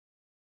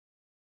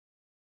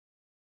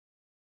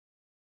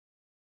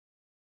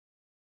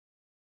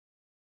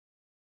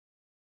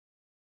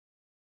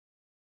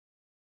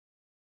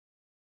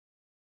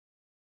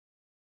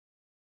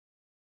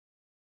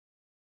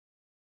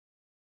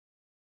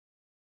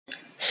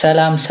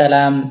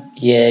ሰላም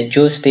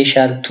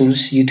የጂኦስፔሻል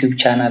ቱልስ ዩቲዩብ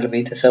ቻናል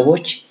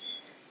ቤተሰቦች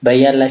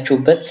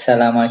በያላችሁበት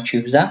ሰላማችሁ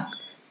ይብዛ።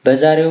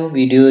 በዛሬው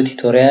ቪዲዮ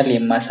ቱቶሪያል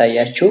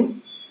የማሳያችሁ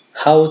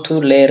how to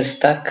layer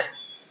stack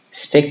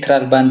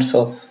spectral bands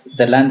of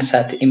the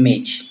Landsat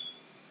image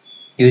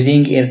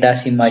using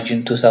ERDAS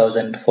IMAGINE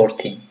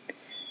 2014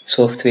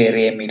 ሶፍትዌር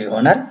የሚል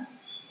ይሆናል።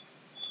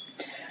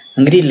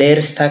 እንግዲህ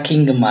layer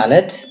stacking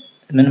ማለት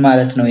ምን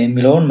ማለት ነው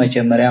የሚለውን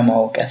መጀመሪያ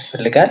ማወቅ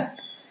ያስፈልጋል።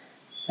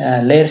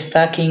 Layer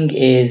stacking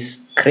is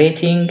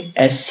creating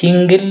a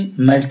single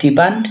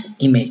multiband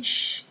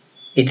image.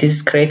 It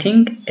is creating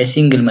a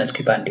single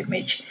multiband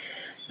image.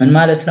 ምን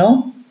ማለት ነው?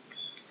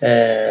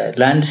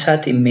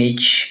 Landsat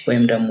image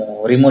ወይም ደግሞ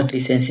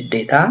remotely sensed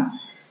data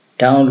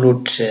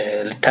ዳውንሎድ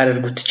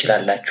ልታደርጉት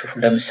ትችላላችሁ።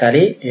 ለምሳሌ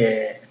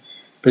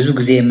ብዙ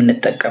ጊዜ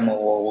የምንጠቀመው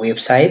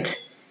ዌብሳይት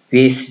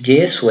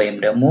USGS ወይም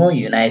ደግሞ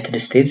United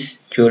States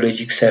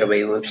Geologic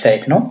Survey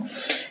ዌብሳይት ነው።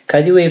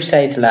 ከዚህ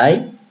ዌብሳይት ላይ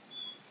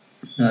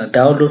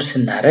ዳውንሎድ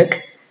ስናደርግ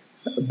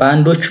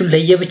ባንዶቹን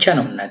ለየብቻ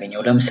ነው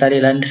የምናገኘው። ለምሳሌ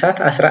Landsat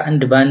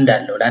 11 ባንድ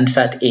አለው።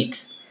 Landsat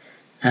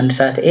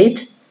 8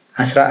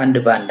 11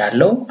 ባንድ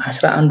አለው።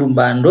 11ዱን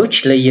ባንዶች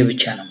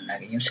ለየብቻ ነው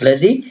የምናገኘው።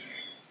 ስለዚህ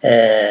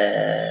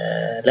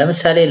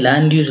ለምሳሌ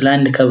land use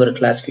land cover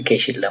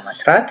classification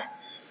ለመስራት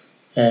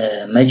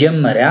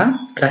መጀመሪያ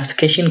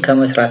ክላሲፊኬሽን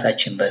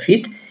ከመስራታችን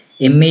በፊት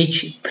image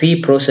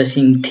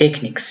pre-processing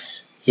techniques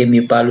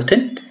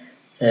የሚባሉትን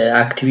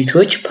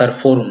አክቲቪቲዎች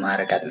ፐርፎርም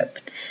ማድረግ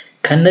አለብን።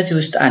 ከነዚህ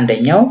ውስጥ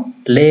አንደኛው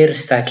layer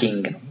stacking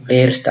ነው።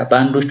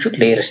 ባንዶቹን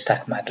layer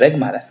stack ማድረግ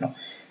ማለት ነው።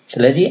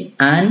 ስለዚህ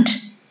አንድ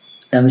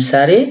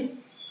ለምሳሌ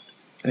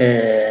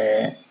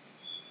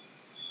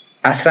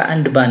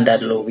 11 ባንድ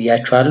አለው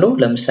ብያችኋለሁ።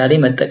 ለምሳሌ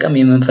መጠቀም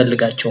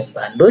የምንፈልጋቸው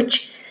ባንዶች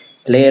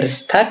layer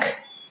stack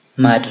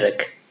ማድረግ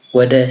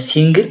ወደ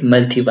single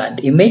multi band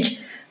image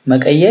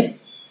መቀየር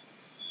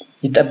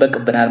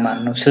ይጠበቅብናል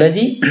ማለት ነው።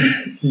 ስለዚህ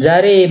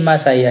ዛሬ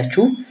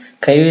የማሳያችሁ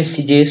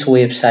ከUSGS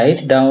ዌብሳይት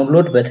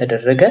ዳውንሎድ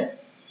በተደረገ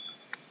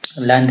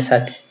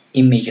Landsat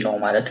ኢሜጅ ነው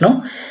ማለት ነው።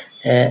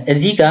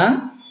 እዚህ ጋር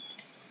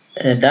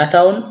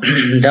ዳታውን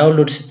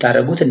ዳውንሎድ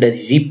ስታደርጉት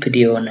እንደዚህ ዚፕድ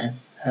የሆነ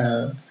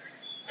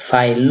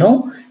ፋይል ነው።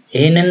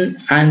 ይሄንን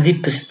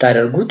አንዚፕ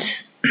ስታደርጉት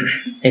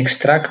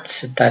ኤክስትራክት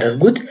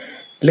ስታደርጉት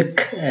ልክ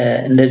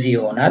እንደዚህ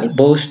ይሆናል።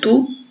 በውስጡ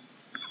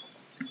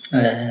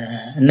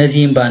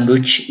እነዚህን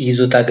ባንዶች ይዞ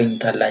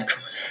ታገኙታላችሁ።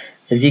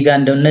 እዚህ ጋር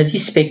እንደነዚህ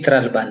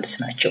ስፔክትራል ባንድስ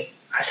ናቸው።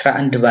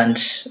 11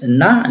 ባንድስ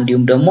እና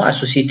እንዲሁም ደግሞ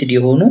አሶሲኤትድ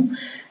የሆኑ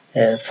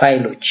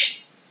ፋይሎች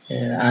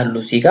አሉ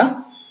እዚህ ጋር።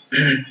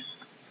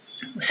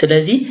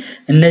 ስለዚህ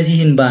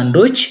እነዚህን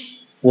ባንዶች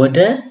ወደ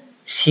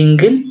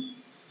ሲንግል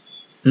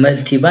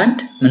መልቲ ባንድ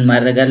ምን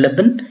ማድረግ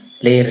አለብን?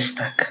 layer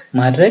stack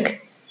ማድረግ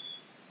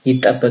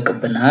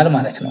ይጠበቅብናል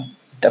ማለት ነው።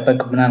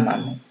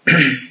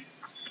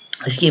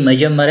 እስኪ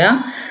መጀመሪያ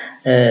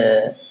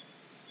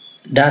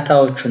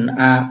ዳታዎቹን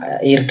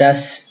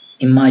ERDAS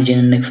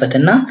IMAGINE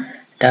እንክፈትና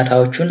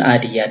ዳታዎቹን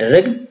አድ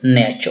ያደረግን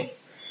እናያቸው።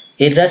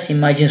 ERDAS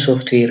IMAGINE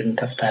ሶፍትዌር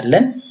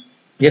እንከፍታለን።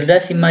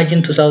 ERDAS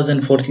IMAGINE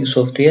 2014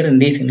 ሶፍትዌር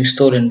እንዴት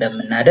ኢንስቶል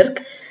እንደምናደርግ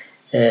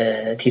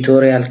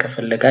ቱቶሪያል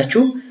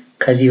ከፈለጋችሁ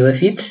ከዚህ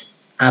በፊት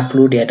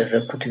አፕሎድ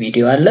ያደረኩት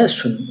ቪዲዮ አለ።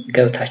 እሱን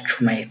ገብታችሁ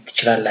ማየት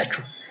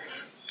ትችላላችሁ።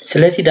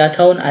 ስለዚህ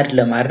ዳታውን አድ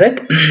ለማድረግ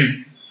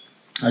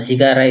እዚህ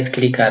ጋር ራይት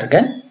ክሊክ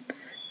አድርገን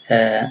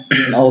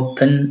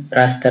ኦፕን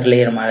ራስተር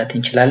ሌየር ማለት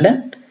እንችላለን።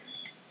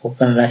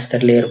 ኦፕን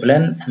ራስተር ሌየር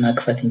ብለን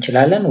መክፈት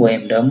እንችላለን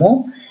ወይም ደግሞ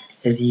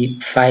እዚህ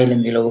ፋይል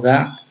የሚለው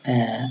ጋር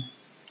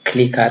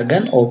ክሊክ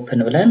አድርገን ኦፕን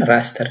ብለን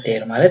ራስተር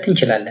ሌየር ማለት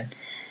እንችላለን።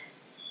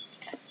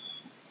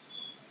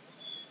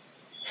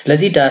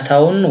 ስለዚህ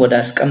ዳታውን ወደ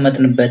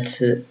አስቀመጥንበት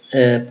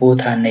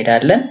ቦታ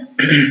እንሄዳለን።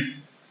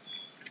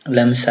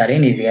 ለምሳሌ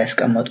እኔ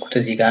ያስቀመጥኩት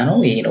እዚህ ጋር ነው።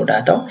 ይሄ ነው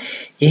ዳታው።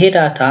 ይሄ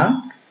ዳታ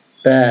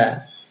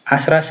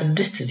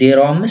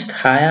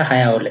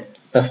በ1605/2022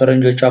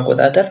 በፈረንጆቹ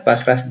አቆጣጠር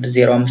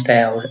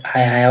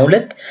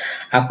በ1605/2022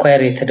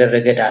 አኳየር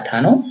የተደረገ ዳታ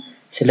ነው።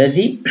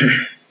 ስለዚህ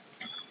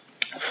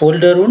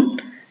ፎልደሩን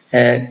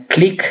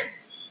ክሊክ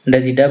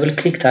እንደዚህ ደብል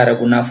ክሊክ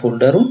ታረጉና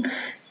ፎልደሩን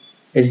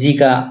እዚህ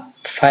ጋር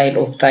ፋይል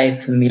ኦፍ ታይፕ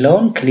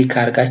የሚለውን ክሊክ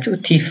አድርጋችሁ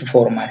ቲፍ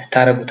ፎርማት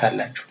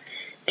ታረጉታላችሁ።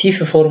 ቲፍ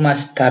ፎርማት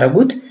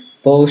ታረጉት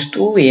በውስጡ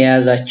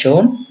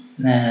የያዛቸውን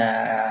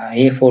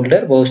ይሄ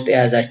ፎልደር በውስጡ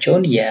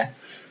የያዛቸውን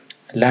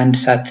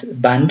የላንድሳት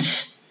ባንድስ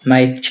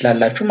ማየት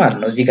ትችላላችሁ ማለት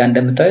ነው። እዚህ ጋር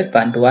እንደምታዩት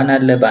ባንድ 1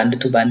 አለ፣ ባንድ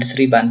 2፣ ባንድ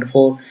 3፣ ባንድ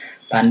 4፣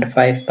 ባንድ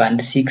 5፣ ባንድ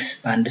 6፣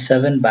 ባንድ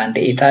 7፣ ባንድ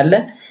 8 አለ፣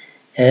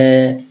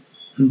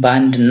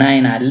 ባንድ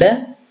 9 አለ፣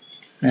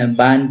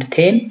 ባንድ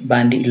 10፣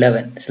 ባንድ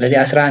 11። ስለዚህ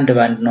 11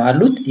 ባንድ ነው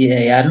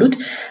ያሉት።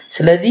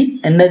 ስለዚህ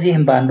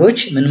እነዚህን ባንዶች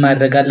ምን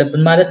ማድረግ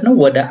አለብን ማለት ነው?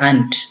 ወደ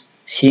አንድ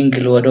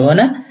ሲንግል ወደሆነ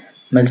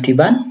መልቲ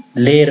ባንድ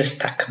layer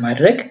stack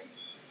ማድረግ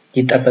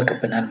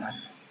ይጠበቅብናል ማለት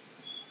ነው።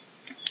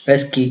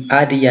 እስኪ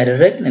አድ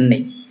ያደረግን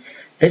እንይ።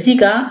 እዚህ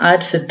ጋር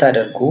አድ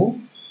ስታደርጉ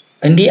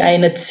እንዲህ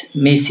አይነት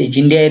ሜሴጅ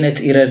እንዲህ አይነት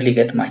ኤረር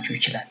ሊገጥማችሁ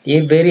ይችላል። ይሄ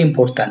ቬሪ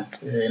ኢምፖርታንት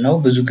ነው።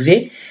 ብዙ ጊዜ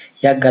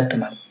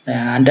ያጋጥማል።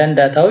 አንዳንድ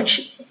ዳታዎች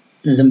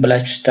ዝም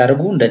ብላችሁ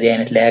ስታደርጉ እንደዚህ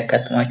አይነት ላይ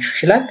ያጋጥማችሁ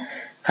ይችላል።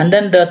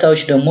 አንዳንድ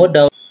ዳታዎች ደግሞ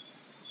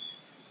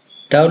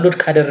ዳውንሎድ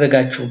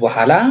ካደረጋችሁ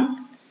በኋላ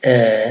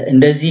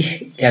እንደዚህ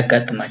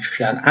ሊያጋጥማችሁ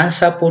ይችላል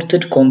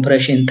unsupported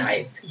compression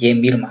type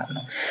የሚል ማለት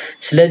ነው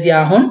ስለዚህ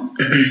አሁን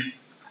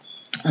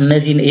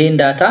እነዚህ ይሄን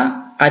ዳታ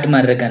አድ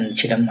ማድረግ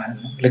አንችልም ማለት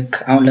ነው ልክ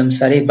አሁን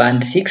ለምሳሌ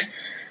ባንድ 6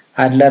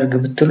 አድ ላርግ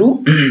ብትሉ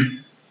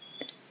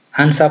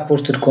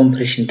unsupported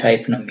compression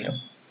type ነው የሚለው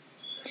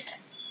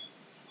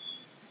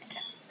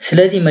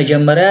ስለዚህ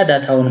መጀመሪያ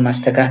ዳታውን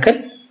ማስተካከል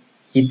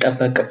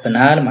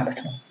ይጠበቅብናል ማለት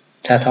ነው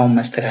ዳታውን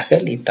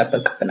ማስተካከል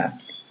ይጠበቅብናል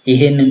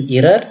ይሄንን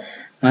ኤረር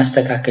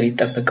ማስተካከል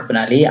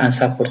ይጠበቅብናል ይሄ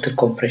unsupported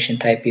compression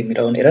type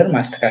የሚለውን ኤረር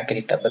ማስተካከል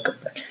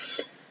ይጠበቅብናል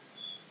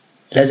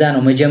ለዛ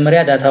ነው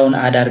መጀመሪያ ዳታውን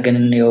አድ አድርገን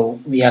ነው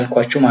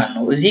ያልኳችሁ ማለት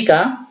ነው እዚህ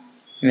ጋር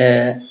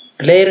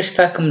ሌየር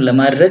ስታክም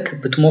ለማድረግ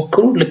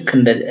ብትሞክሩ ልክ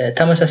እንደ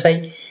ተመሳሳይ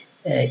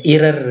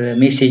ኤረር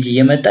ሜሴጅ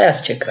እየመጣ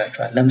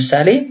ያስቸግራችኋል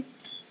ለምሳሌ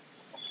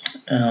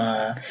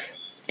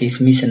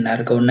ዲስሚስ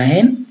እናርገውና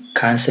ይሄን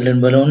ካንስልን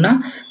ብለውና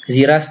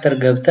እዚህ ራስተር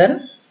ገብተን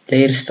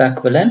ሌየር ስታክ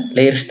ብለን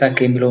ሌየር ስታክ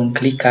የሚለውን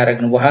ክሊክ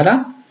ካረግን በኋላ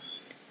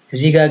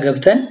እዚህ ጋር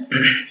ገብተን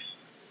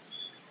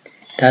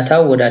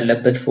ዳታው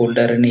ወዳለበት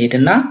ፎልደር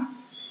እንሄድና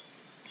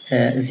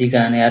እዚህ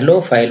ጋር ነው ያለው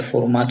ፋይል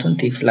ፎርማቱን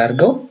ቲፍ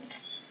ላርገው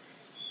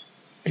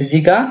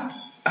እዚህ ጋር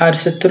አድ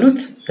ስትሉት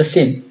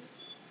እሴም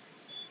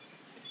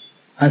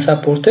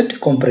unsupported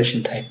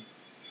compression type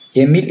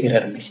የሚል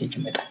ኤረር ሜሴጅ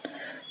ይመጣል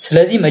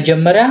ስለዚህ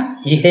መጀመሪያ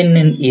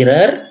ይሄንን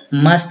ኤረር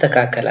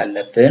ማስተካከል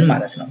አለብን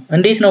ማለት ነው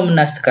እንዴት ነው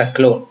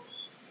የምናስተካክለው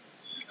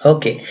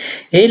ኦኬ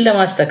ይሄን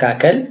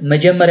ለማስተካከል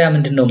መጀመሪያ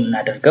ምንድነው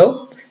የምናደርገው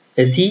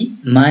እዚህ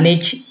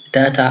ማኔጅ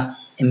ዳታ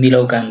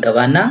የሚለው ጋር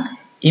እንገባና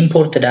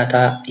ኢምፖርት ዳታ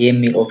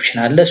የሚል ኦፕሽን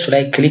አለ እሱ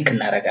ላይ ክሊክ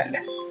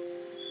እናደርጋለን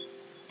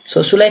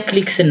እሱ ላይ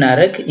ክሊክ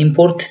ስናደርግ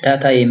ኢምፖርት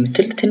ዳታ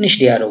የምትል ትንሽ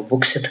ዲያሎግ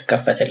ቦክስ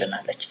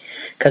ትከፈተልናለች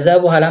ከዛ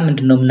በኋላ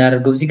ምንድነው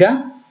የምናደርገው እዚህ ጋር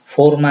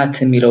ፎርማት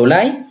የሚለው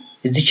ላይ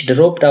እዚች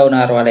ድሮፕ ዳውን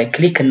አሮዋ ላይ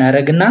ክሊክ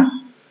እናደርግና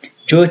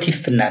ጂኦቲፍ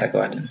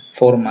እናደርጋለን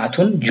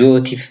ፎርማቱን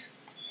ጂኦቲፍ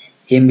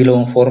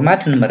የሚለውን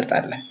ፎርማት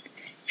እንመርጣለን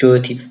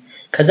ጂኦቲፍ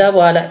ከዛ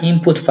በኋላ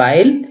ኢንፑት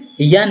ፋይል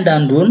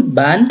እያንዳንዱን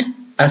ባንድ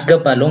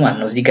አስገባለሁ ማለት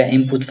ነው እዚህ ጋር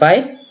ኢንፑት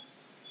ፋይል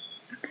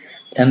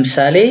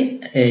ለምሳሌ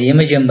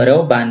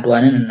የመጀመሪያው ባንድ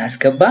 1ን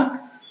እናስገባ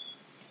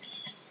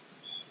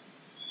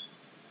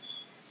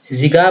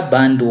እዚህ ጋር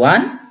ባንድ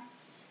 1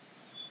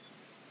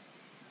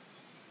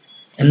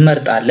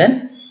 እንመርጣለን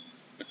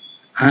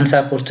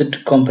unsupported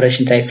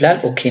compression type ላይ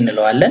ኦኬ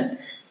እንለዋለን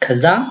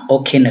ከዛ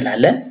ኦኬ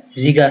እንላለን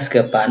እዚህ ጋር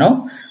አስገባ ነው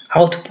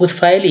አውትፑት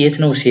ፋይል የት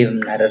ነው ሴቭ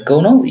እናደርገው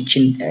ነው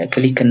እቺን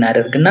ክሊክ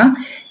እናደርግና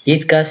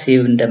የት ጋር ሴቭ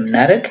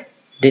እንደምናደርግ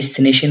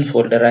ዴስቲኔሽን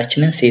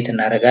ፎልደራችንን ሴት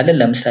እናደርጋለን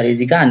ለምሳሌ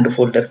እዚህ ጋር አንድ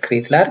ፎልደር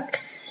ክሬት ላድርግ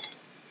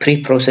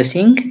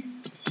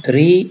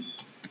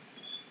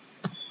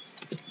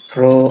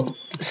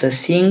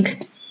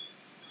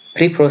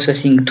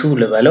pre-processing 2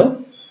 ልበለው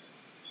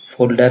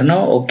ፎልደር ነው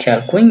ኦኬ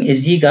አልኩኝ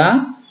እዚህ ጋር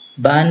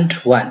ባንድ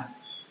 1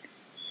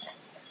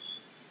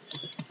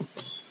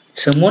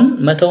 ስሙን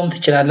መተውም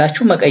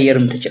ትችላላችሁ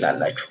መቀየርም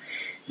ትችላላችሁ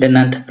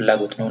ለእናንተ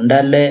ፍላጎት ነው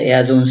እንዳለ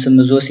ያዘውን ስም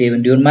ዞ ሴቭ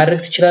እንዲሆን ማድረግ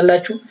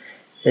ትችላላችሁ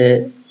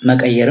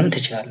መቀየርም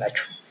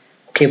ትችላላችሁ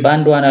ኦኬ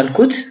ባንድ 1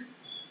 አልኩት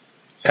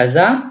ከዛ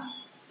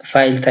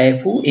ፋይል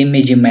ታይፑ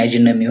ኢሜጅ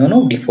ኢማጂን ነው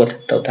የሚሆነው ዲፎልት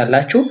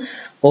ተውታላችሁ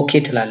ኦኬ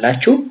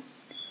ትላላችሁ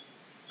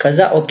ከዛ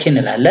ኦኬ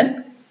እንላለን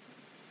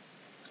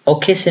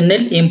ኦኬ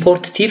ስንል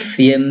ኢምፖርት ቲፍ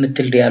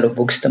የምትል ዲያሎግ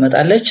ቦክስ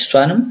ትመጣለች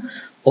እሷንም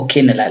ኦኬ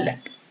እንላለን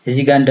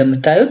እዚህ ጋር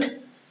እንደምታዩት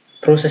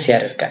ፕሮሰስ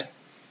ያደርጋል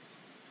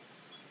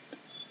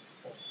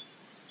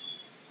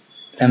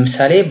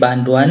ለምሳሌ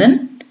ባንድ 1ን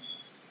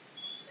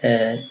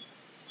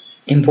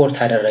ኢምፖርት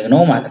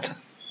አደረግነው ማለት ነው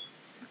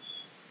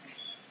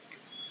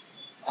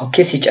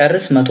ኦኬ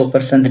ሲጨርስ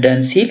 100%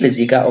 ደን ሲል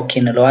እዚህ ጋር ኦኬ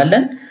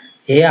እንለዋለን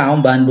ይሄ አሁን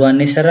ባንድ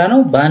 1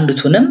 የሰራነው ባንድ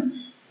 2ንም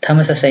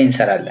ተመሳሳይ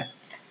እንሰራለን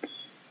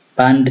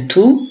ባንድ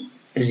 2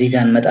 እዚህ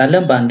ጋር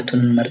እንመጣለን ባንድ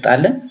 2ን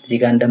እንመርጣለን እዚህ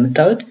ጋር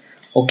እንደምታዩት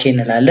ኦኬ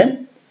እንላለን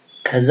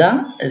ከዛ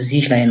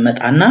እዚህ ላይ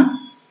እንመጣና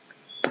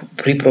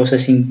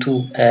pre-processing 2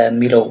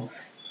 የሚለው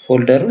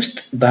ፎልደር ውስጥ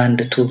ባንድ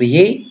 2 ብዬ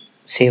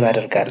ሴቭ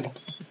አደርጋለሁ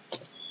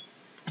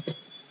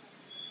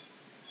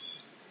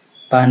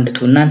ባንድ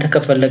 2 እናንተ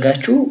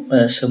ከፈለጋችሁ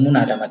ስሙን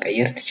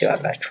አለመቀየር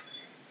ትችላላችሁ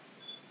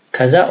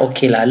ከዛ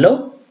ኦኬ ላለው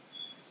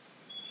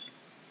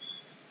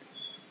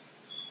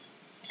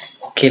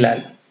ኦኬ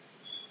ላለው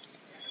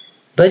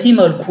በዚህ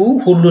መልኩ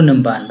ሁሉንም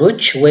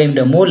ባንዶች ወይም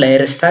ደግሞ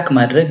ላየር ስታክ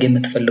ማድረግ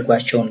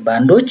የምትፈልጓቸውን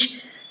ባንዶች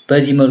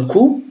በዚህ መልኩ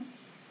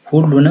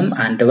ሁሉንም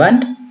አንድ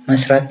ባንድ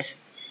መስራት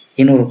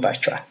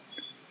ይኖርባቸዋል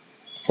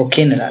ኦኬ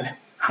እንላለን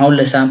አሁን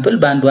ለሳምፕል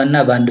ባንድ 1 እና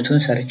ባንድ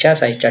 2ን ሰርቻ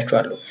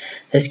ሳይቻችኋለሁ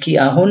እስኪ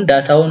አሁን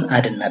ዳታውን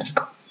አድ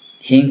እናድርገው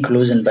ይሄን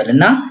ክሎዝ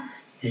እንበልና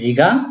እዚህ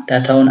ጋር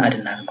ዳታውን አድ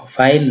እናድርገው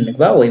ፋይል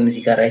እንግባ ወይም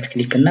እዚህ ጋር ራይት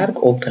ክሊክ እናድርግ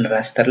ኦፕን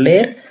ራስተር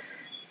ሌየር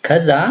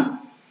ከዛ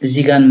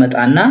እዚህ ጋር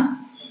እንመጣና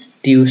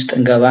ዲ ውስጥ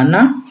እንገባና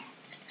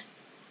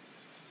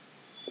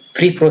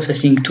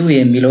pre-processing 2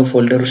 የሚለው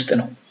ፎልደር ውስጥ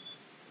ነው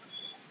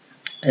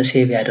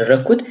ሴቭ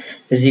ያደረኩት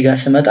እዚህ ጋር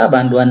ስመጣ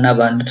ባንድ 1 እና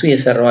ባንድ 2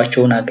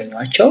 የሰራዋቸውን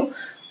አገኘዋቸው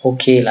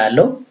ኦኬ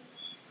ላለው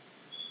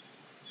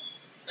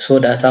ሶ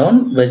ዳታውን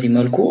በዚህ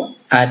መልኩ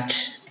አድ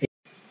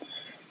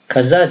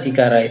ከዛ እዚህ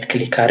ጋር ራይት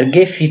ክሊክ አድርጌ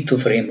ፊት ቱ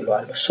ፍሬም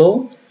ብለዋለሁ ሶ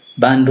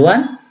ባንድ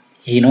 1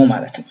 ይሄ ነው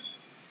ማለት ነው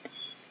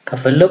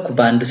ከፈለኩ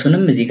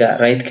ባንድቱንም እዚህ ጋር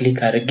ራይት ክሊክ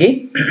አድርጌ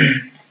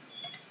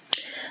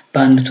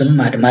ባንድቱንም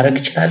አድ ማድረግ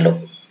እችላለሁ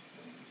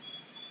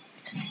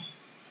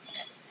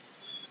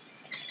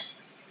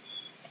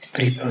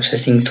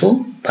pre-processing to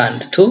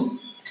band 2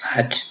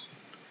 add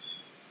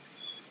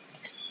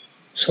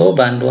so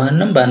band 1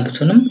 ንም band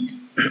 2 ንም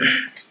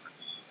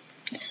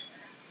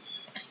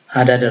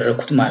አድ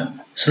አደረኩት ማለት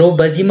ነው ስለ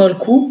በዚህ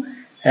መልኩ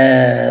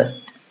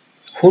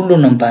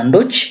ሁሉንም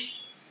ባንዶች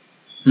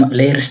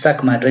ሌየር ስታክ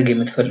ማድረግ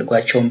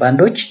የምትፈልጓቸውን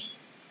ባንዶች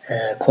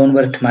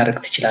ኮንቨርት ማድረግ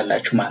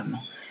ትችላላችሁ ማለት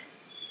ነው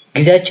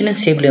ጊዜያችንን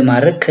ሴቭ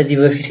ለማድረግ ከዚህ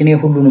በፊት እኔ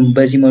ሁሉንም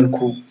በዚህ መልኩ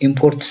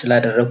ኢምፖርት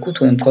ስላደረኩት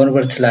ወይም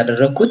ኮንቨርት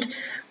ስላደረኩት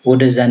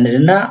ወደዛ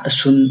እንደና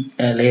እሱን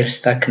ሌየር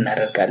ስታክ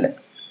እናደርጋለን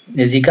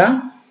እዚህ ጋር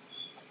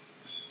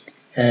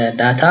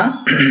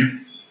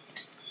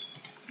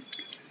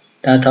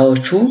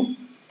ዳታዎቹ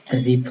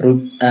እዚህ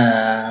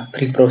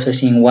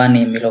pre-processing 1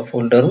 የሚለው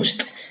ፎልደር ውስጥ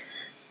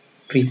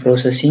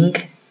pre-processing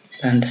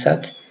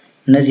Landsat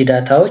እነዚህ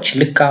ዳታዎች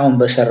ልክ አሁን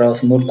በሰራውት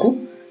መልኩ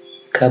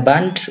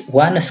ከባንድ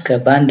 1 እስከ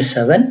ባንድ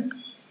 7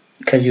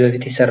 ከዚህ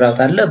በፊት የሰራውት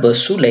አለ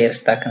በሱ ሌየር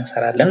ስታክ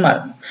እንሰራለን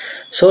ማለት ነው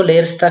ሶ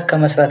ሌየር ስታክ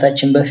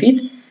ከመስራታችን በፊት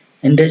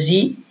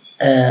እንደዚህ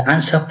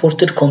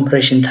unsupported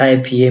compression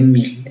type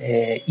የሚል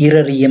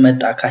ኤረር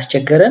እየመጣ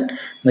ካስቸገረን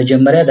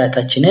መጀመሪያ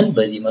ዳታችንን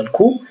በዚህ መልኩ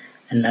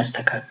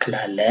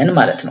እናስተካክላለን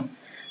ማለት ነው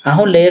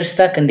አሁን ሌየር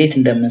ስታክ እንዴት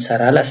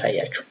እንደምንሰራ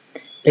ላሳያችሁ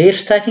ሌየር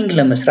ስታኪንግ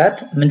ለመስራት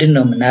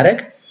ምንድነው የምናደርግ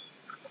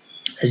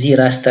እዚህ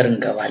ራስተር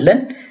እንገባለን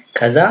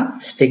ከዛ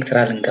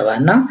ስፔክትራል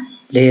እንገባና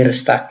ሌየር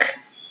ስታክ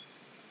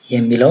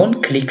የሚለውን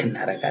ክሊክ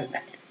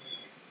እናደርጋለን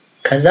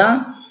ከዛ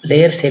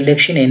ሌየር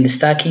ሴሌክሽን ኤንድ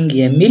ስታኪንግ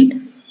የሚል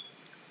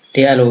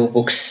ዲያሎግ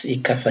ቦክስ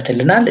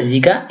ይከፈትልናል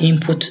እዚህ ጋር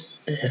ኢንፑት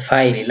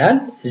ፋይል ይላል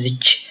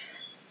እዚች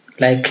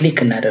ላይ ክሊክ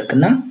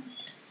እናደርግና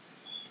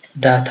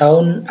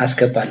ዳታውን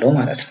አስገባለሁ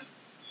ማለት ነው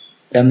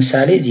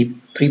ለምሳሌ እዚህ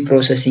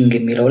pre-processing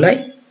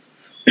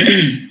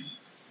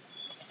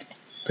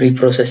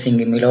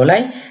የሚለው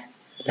ላይ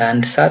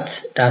Landsat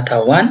data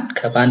 1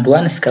 ከባንድ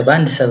 1 እስከ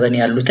ባንድ 7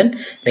 ያሉትን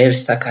ሌየር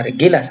ስታክ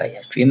አድርጌ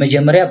ላሳያችሁ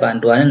የመጀመሪያ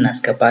ባንድ 1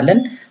 እናስገባለን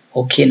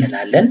ኦኬ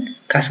እንላለን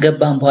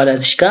ካስገባን በኋላ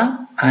እዚህ ጋር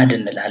አድ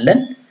እንላለን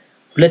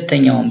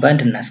ሁለተኛውን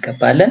ባንድ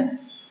እናስገባለን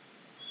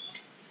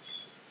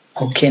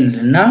ኦኬ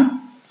እንልና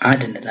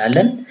አድ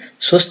እንላለን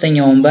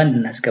ሶስተኛውን ባንድ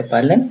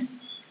እናስገባለን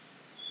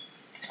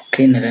ኦኬ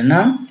እንልና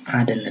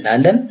አድ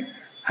እንላለን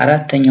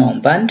አራተኛውን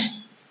ባንድ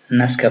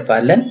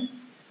እናስገባለን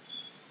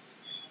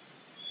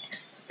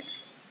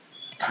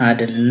አድ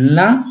እንልና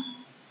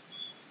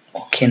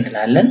ኦኬ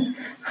እንላለን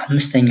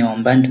አምስተኛውን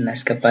ባንድ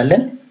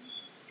እናስገባለን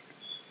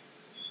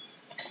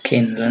ኦኬ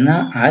እንልና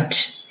አድ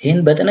ይሄን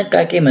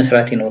በጥንቃቄ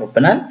መስራት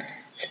ይኖርብናል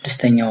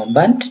ስድስተኛውን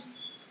ባንድ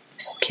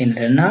ኦኬ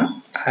እንልና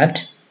አድ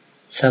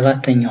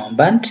ሰባተኛውን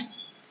ባንድ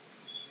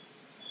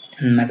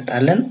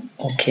እንመርጣለን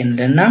ኦኬ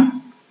እንልና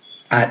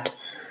አድ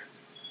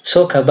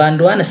ሶ ከባንድ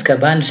 1 እስከ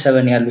ባንድ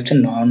 7 ያሉትን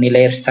ነው አሁን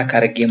ሌየር ስታክ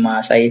አድርጌ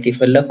ማሳየት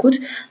የፈለኩት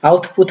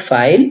አውትፑት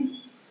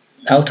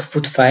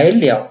ፋይል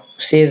ያው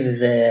ሴቭ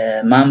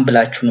ማን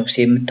ብላችሁ ነው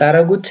ሴቭ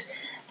የምታረጉት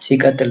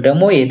ሲቀጥል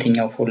ደግሞ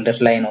የትኛው ፎልደር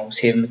ላይ ነው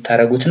ሴቭ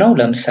የምታረጉት ነው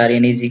ለምሳሌ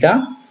እኔ እዚህ ጋር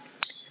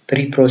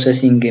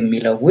pre-processing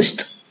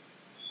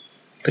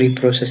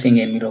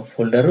የሚለው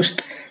ፎልደር ውስጥ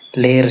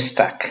ሌየር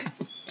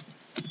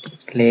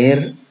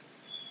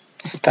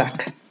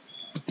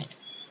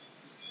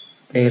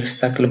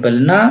ስታክ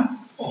ልበልና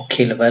ኦኬ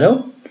ልበለው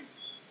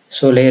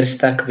ሶ ሌየር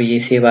ስታክ ብዬ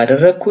ሴቭ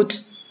አደረኩት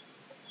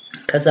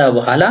ከዛ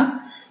በኋላ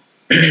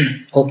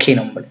ኦኬ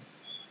ነው ማለት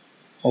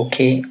ኦኬ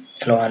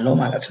እለዋለሁ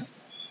ማለት ነው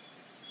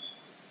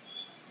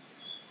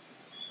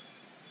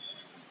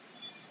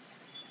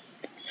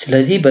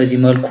ስለዚህ በዚህ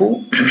መልኩ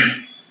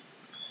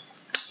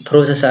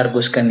ፕሮሰስ አድርጎ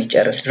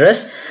እስከሚጨርስ ድረስ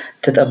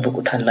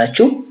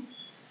ተጠብቁታላችሁ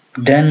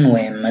ደን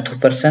ወይም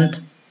 100%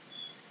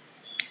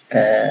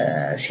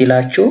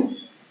 ሲላችሁ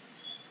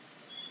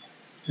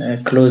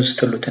ክሎዝ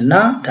ትሉትና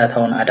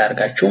ዳታውን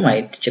አዳርጋችሁ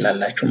ማየት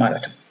ትችላላችሁ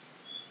ማለት ነው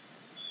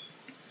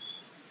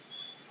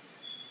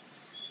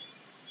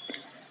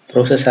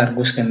ፕሮሰስ አድርጎ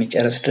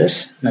እስከሚጨርስ ድረስ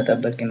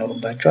መጠበቅ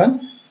ይኖርባችኋል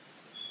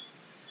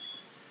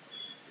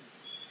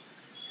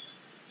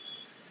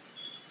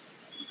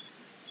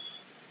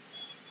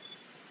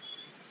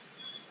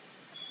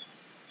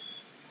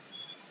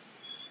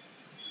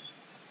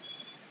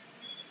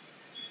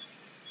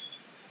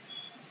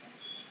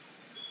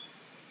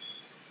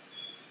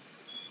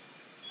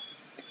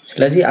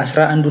ስለዚህ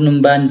 11ዱንም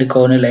ባንድ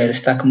ከሆነ ሌየር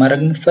ስታክ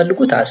ማድረግ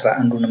የምትፈልጉት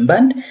 11ዱንም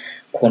ባንድ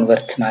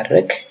ኮንቨርት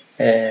ማድረግ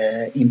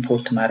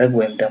ኢምፖርት ማድረግ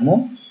ወይም ደግሞ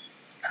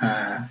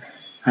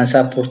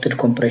unsupported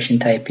compression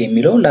type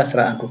የሚለው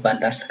ለ11ዱ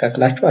ባንድ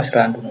አስተካክላችሁ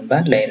 11ዱንም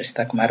ባንድ ሌየር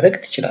ስታክ ማድረግ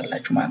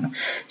ትችላላችሁ ማለት ነው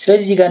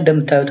ስለዚህ እዚህ ጋር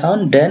እንደምታዩት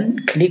አሁን ደን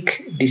ክሊክ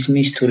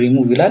ዲስሚስ ቱ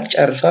ሪሙቭ ይላል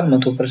ጨርሷል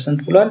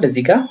 100% ብሏል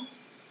እዚህ ጋር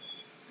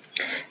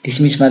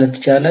ዲስሚስ ማለት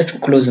ትችላላችሁ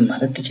ክሎዝ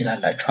ማለት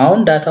ትችላላችሁ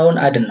አሁን ዳታውን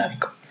አድ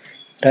እናድርገው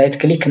ራይት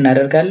ክሊክ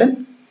እናደርጋለን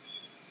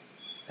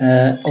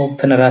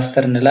ኦፕን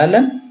ራስተር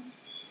እንላለን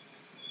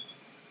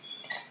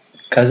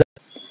ከዛ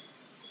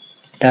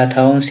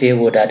ዳታውን ሴቭ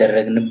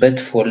ወዳደረግንበት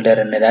ፎልደር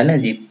እንላለን።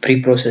 እዚህ ፕሪ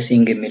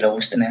ፕሮሰሲንግ የሚለው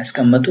ውስጥ ነው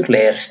ያስቀመጡት።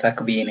 ሌየር ስታክ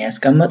ብዬ ነው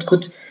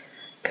ያስቀመጥኩት።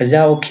 ከዛ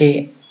ኦኬ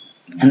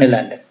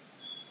እንላለን።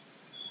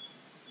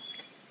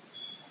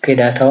 ኦኬ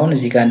ዳታውን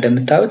እዚህ ጋር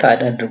እንደምታዩት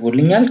አድ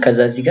አድርጎልኛል። ከዛ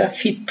እዚህ ጋር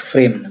ፊት ቱ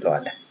ፍሬም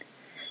እንለዋለን።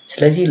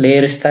 ስለዚህ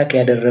ሌየር ስታክ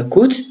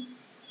ያደረኩት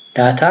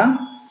ዳታ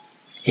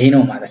ይሄ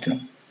ነው ማለት ነው።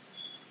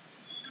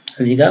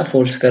 እዚህ ጋር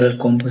ፎልስ ከለር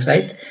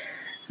ኮምፖሳይት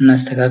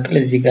እናስተካክል።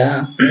 እዚህ ጋር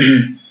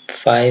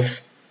 5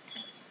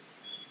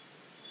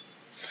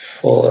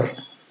 4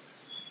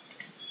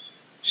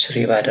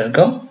 3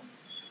 ባደርገው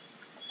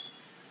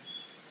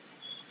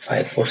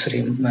 5 4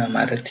 3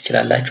 ማድረግ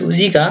ትችላላችሁ።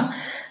 እዚህ ጋር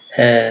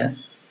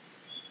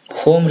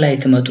ሆም ላይ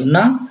ትመጡና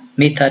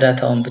ሜታ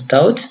ዳታውን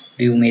ብታዩት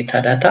ቪው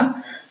ሜታ ዳታ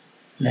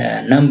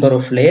ነምበር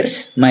ኦፍ ሌየርስ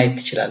ማየት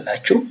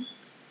ትችላላችሁ።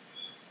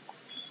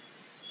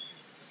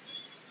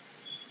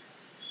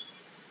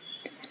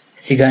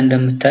 እዚህ ጋር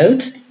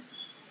እንደምታዩት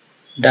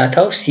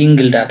ዳታው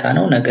ሲንግል ዳታ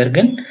ነው፣ ነገር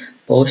ግን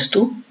በውስጡ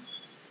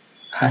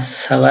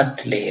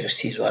 7 ሌየርስ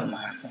ይዟል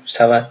ማለት ነው።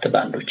 7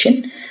 ባንዶችን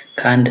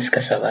ከ1 እስከ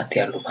 7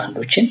 ያሉ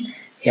ባንዶችን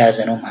የያዘ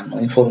ነው ማለት ነው።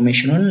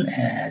 ኢንፎርሜሽኑን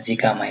እዚህ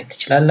ጋር ማየት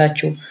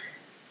ትችላላችሁ።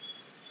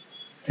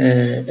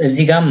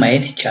 እዚህ ጋር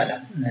ማየት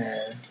ይቻላል።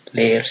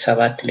 ሌየር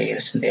 7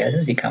 ሌየርስ እንደያዘ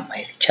እዚህ ጋር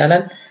ማየት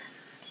ይቻላል።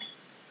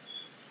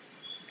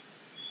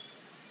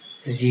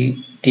 እዚህ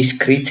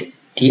ዲስክሪት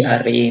DRA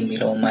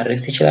የሚለው ማድረግ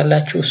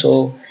ትችላላችሁ። ሶ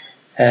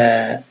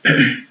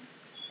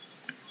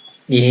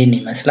ይሄን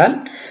ይመስላል።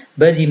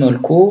 በዚህ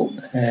መልኩ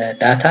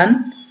ዳታን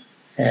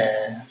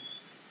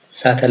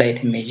ሳተላይት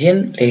ኢሜጅን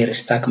ሌየር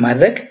ስታክ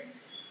ማድረግ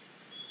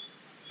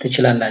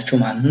ትችላላችሁ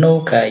ማለት ነው።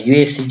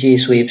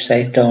 ከUSGS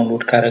ዌብሳይት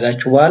ዳውንሎድ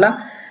ካደረጋችሁ በኋላ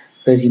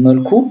በዚህ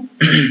መልኩ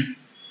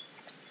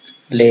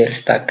ሌየር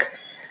ስታክ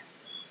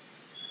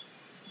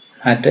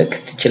ማድረግ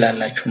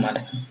ትችላላችሁ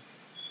ማለት ነው።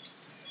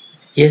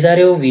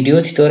 የዛሬው ቪዲዮ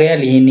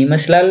ቱቶሪያል ይሄን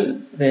ይመስላል።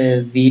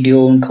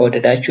 ቪዲዮውን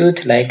ከወደዳችሁት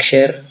ላይክ፣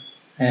 ሼር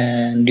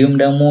እንዲሁም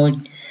ደግሞ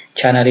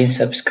ቻናሌን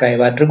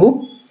ሰብስክራይብ አድርጉ።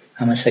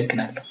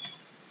 አመሰግናለሁ።